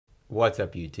What's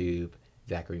up, YouTube?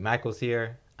 Zachary Michaels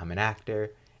here. I'm an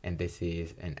actor, and this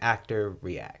is An Actor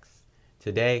Reacts.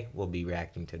 Today, we'll be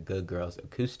reacting to Good Girl's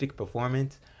acoustic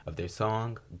performance of their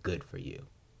song, Good For You.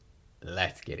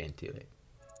 Let's get into it.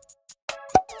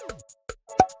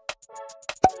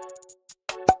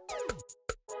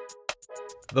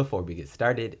 Before we get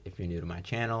started, if you're new to my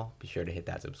channel, be sure to hit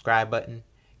that subscribe button,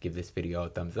 give this video a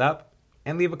thumbs up,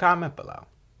 and leave a comment below.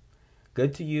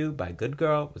 Good To You by Good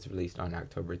Girl was released on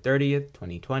October 30th,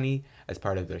 2020 as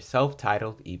part of their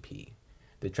self-titled EP.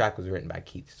 The track was written by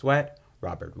Keith Sweat,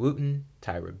 Robert Wooten,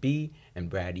 Tyra B, and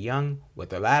Brad Young, with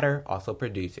the latter also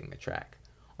producing the track.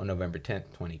 On November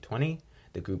 10th, 2020,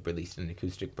 the group released an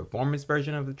acoustic performance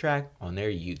version of the track on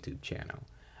their YouTube channel.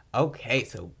 Okay,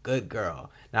 so Good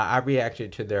Girl. Now, I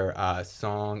reacted to their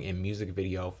song and music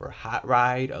video for Hot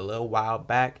Ride a little while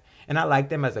back, and I like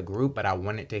them as a group, but I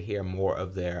wanted to hear more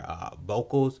of their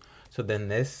vocals. So then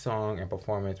this song and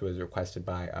performance was requested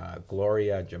by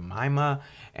Gloria Jemima,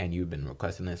 and you've been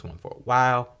requesting this one for a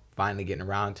while. Finally getting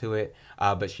around to it,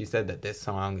 but she said that this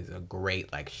song is a great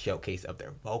showcase of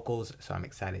their vocals, so I'm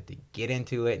excited to get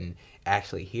into it and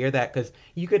actually hear that, because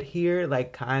you could hear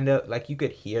you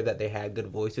could hear that they had good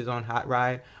voices on Hot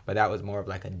Ride, but that was more of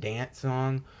like a dance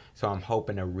song. So I'm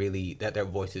hoping that their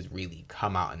voices really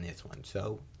come out in this one.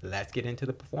 So let's get into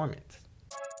the performance.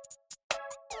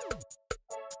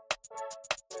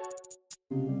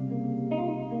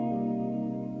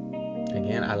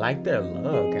 Again, I like their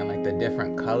look and the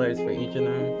different colors for each of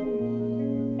them.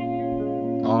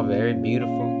 All very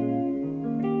beautiful.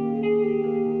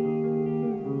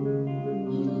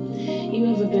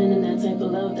 You ever been in that type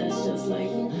of love that's just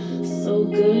so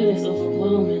good, it's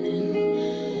overwhelming,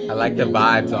 and I like the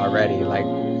vibes already, but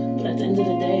at the end of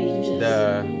the day, you just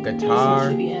the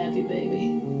guitar. you be happy,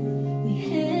 baby. We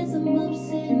had some ups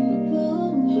in the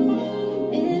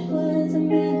road. It was a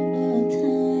matter of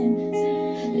time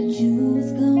that you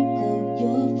was gonna go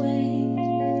your way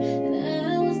and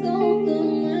I was gonna go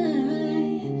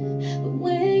mine. But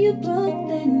when you broke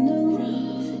that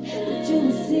news that you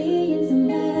were seeing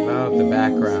somebody Love the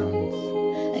backgrounds.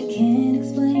 I can't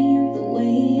explain the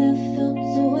way I felt,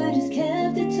 so I just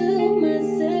kept it to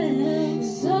myself.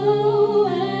 So I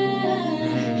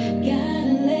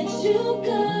gotta let you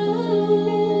go,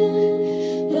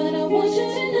 but I want you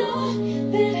to know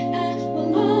that I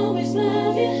will always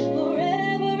love you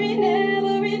forever and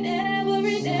ever and ever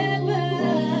and ever.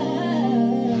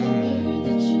 Heard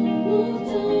that you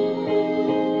moved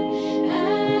on. I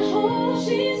hope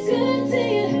she's good to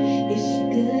you. Is she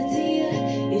good to you?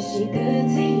 Is she good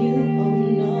to you? Oh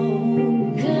no,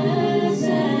 'cause I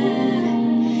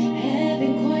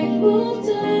haven't quite moved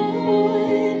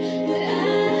on, but I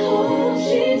hope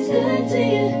she's good to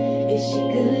you. Is she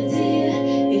good to you?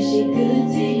 Is she good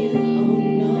to you? Oh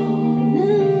no, no.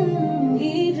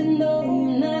 Even though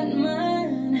you're not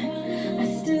mine, I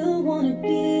still wanna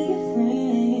be your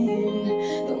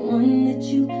friend, the one that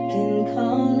you can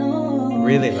call on.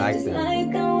 Really like Just them.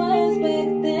 like I was back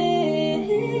then.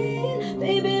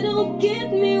 Baby, don't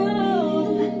get me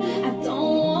wrong, I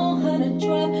don't want her to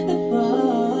drop the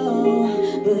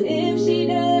ball, but if she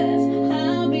does,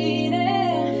 I'll be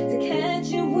there to catch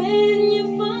you when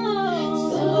you fall.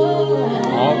 So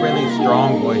All really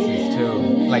strong voices too,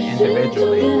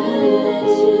 individually.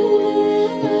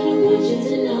 but I want you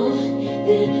to know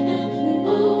that I will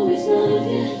always love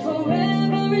you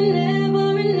forever and ever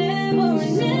and ever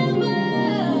and ever.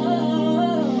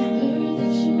 Heard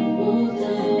that you moved on,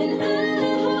 and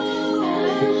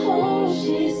I hope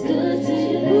she's good to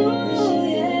you. Oh,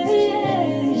 yeah,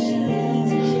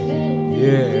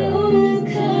 Yeah.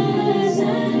 'Cause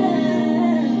I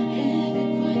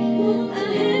haven't quite moved on.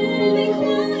 I haven't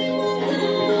quite moved on.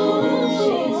 I hope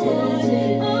she's good to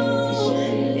you. Oh,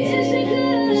 is she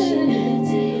good?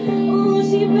 Oh,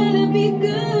 she better be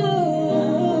good.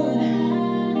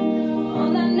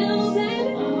 All I know,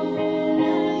 baby,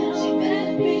 she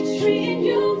better be treating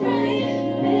you right,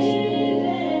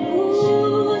 baby.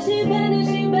 Ooh, she better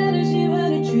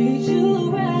treat you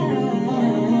right.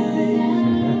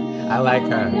 I like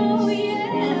her. Oh, yeah.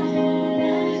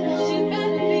 She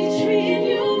better be treating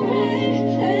you right.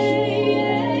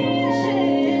 Hey,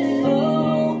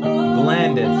 oh, oh.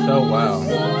 Blended so well.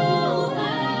 So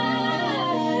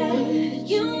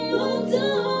you moved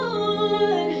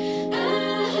on. I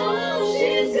hope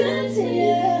she's good to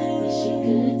you. Is she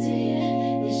good to you?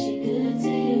 Is she good to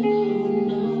you?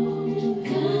 Oh no,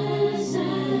 'cause I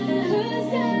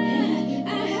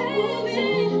haven't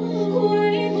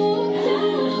quite moved on. I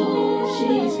hope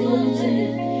she's good to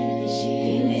you. Is she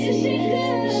good to you?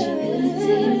 Is she good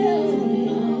to you? Oh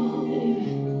no,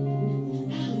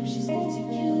 I hope she's good to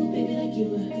you, baby, like you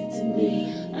were good to me.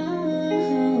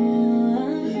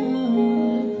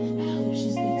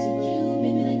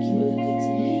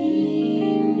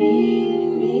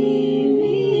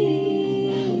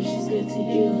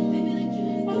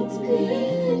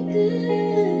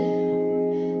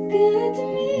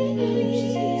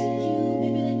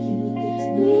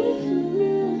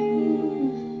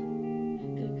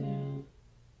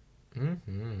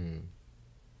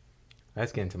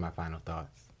 let's get into my final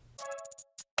thoughts.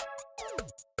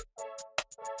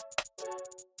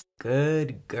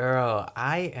 Good girl.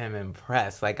 I am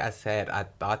impressed. Like I said, I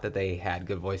thought that they had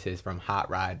good voices from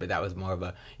Hot Ride, but that was more of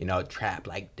a, trap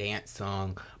like dance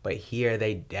song. But here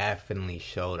they definitely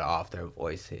showed off their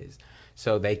voices.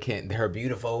 So they're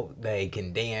beautiful, they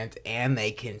can dance, and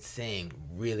they can sing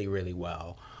really, really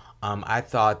well. I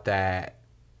thought that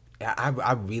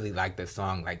I really like this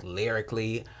song, like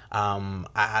lyrically.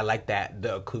 I like that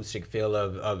the acoustic feel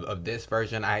of this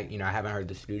version. I haven't heard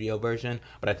the studio version,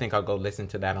 but I think I'll go listen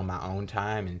to that on my own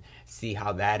time and see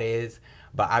how that is.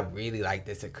 But I really like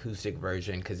this acoustic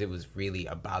version because it was really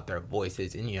about their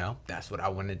voices, and that's what I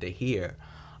wanted to hear.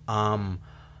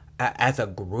 As a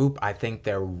group, I think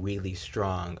they're really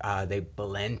strong. They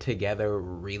blend together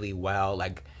really well.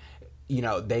 Like,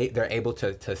 they're able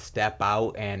to step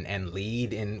out and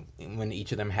lead in when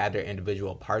each of them had their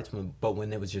individual parts, but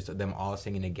when it was just them all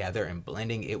singing together and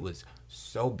blending, it was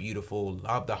so beautiful.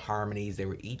 Love the harmonies. They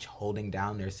were each holding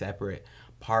down their separate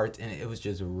parts, and it was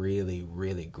just really,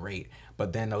 really great.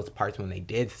 But then those parts when they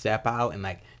did step out and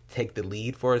like take the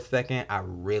lead for a second, I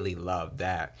really loved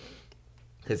that.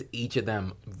 Because each of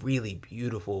them really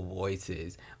beautiful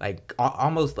voices, like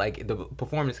almost like the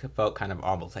performance felt kind of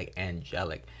almost like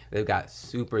angelic. They've got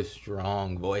super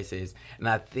strong voices, and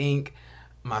I think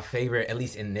my favorite, at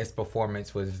least in this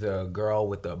performance, was the girl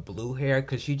with the blue hair,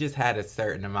 because she just had a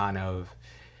certain amount of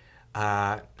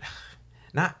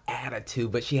not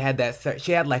attitude, but she had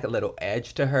like a little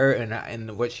edge to her,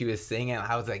 and what she was singing,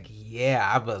 I was like, yeah,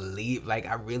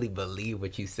 I really believe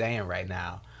what you're saying right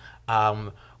now.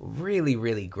 Really,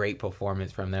 really great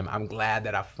performance from them. I'm glad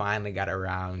that I finally got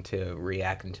around to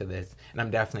reacting to this, and I'm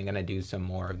definitely gonna do some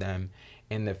more of them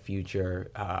in the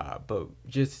future. But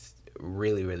just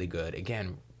really, really good.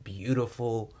 Again,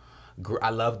 beautiful. I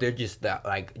love their just that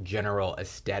like general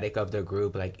aesthetic of the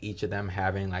group, like each of them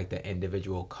having like the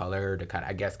individual color to kind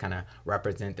of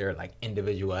represent their like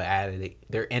individuality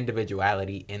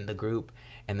in the group.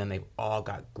 And then they've all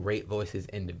got great voices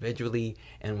individually,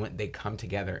 and when they come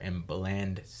together and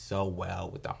blend so well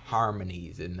with the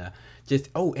harmonies and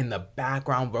the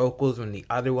background vocals when the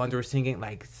other ones were singing,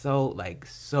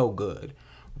 so good.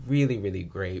 Really, really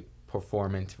great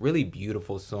performance. Really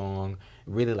beautiful song.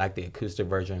 Really like the acoustic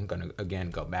version. I'm gonna again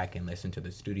go back and listen to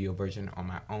the studio version on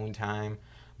my own time,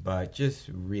 but just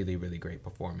really, really great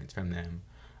performance from them.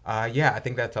 I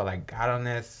think that's all I got on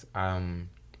this.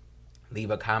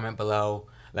 Leave a comment below.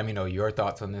 Let me know your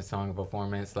thoughts on this song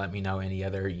performance. Let me know any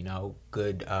other,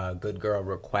 good girl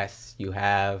requests you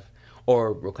have,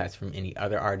 or requests from any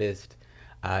other artist.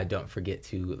 Don't forget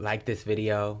to like this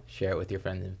video, share it with your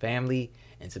friends and family,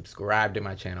 and subscribe to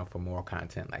my channel for more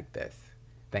content like this.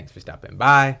 Thanks for stopping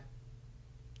by.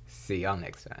 See y'all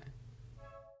next time.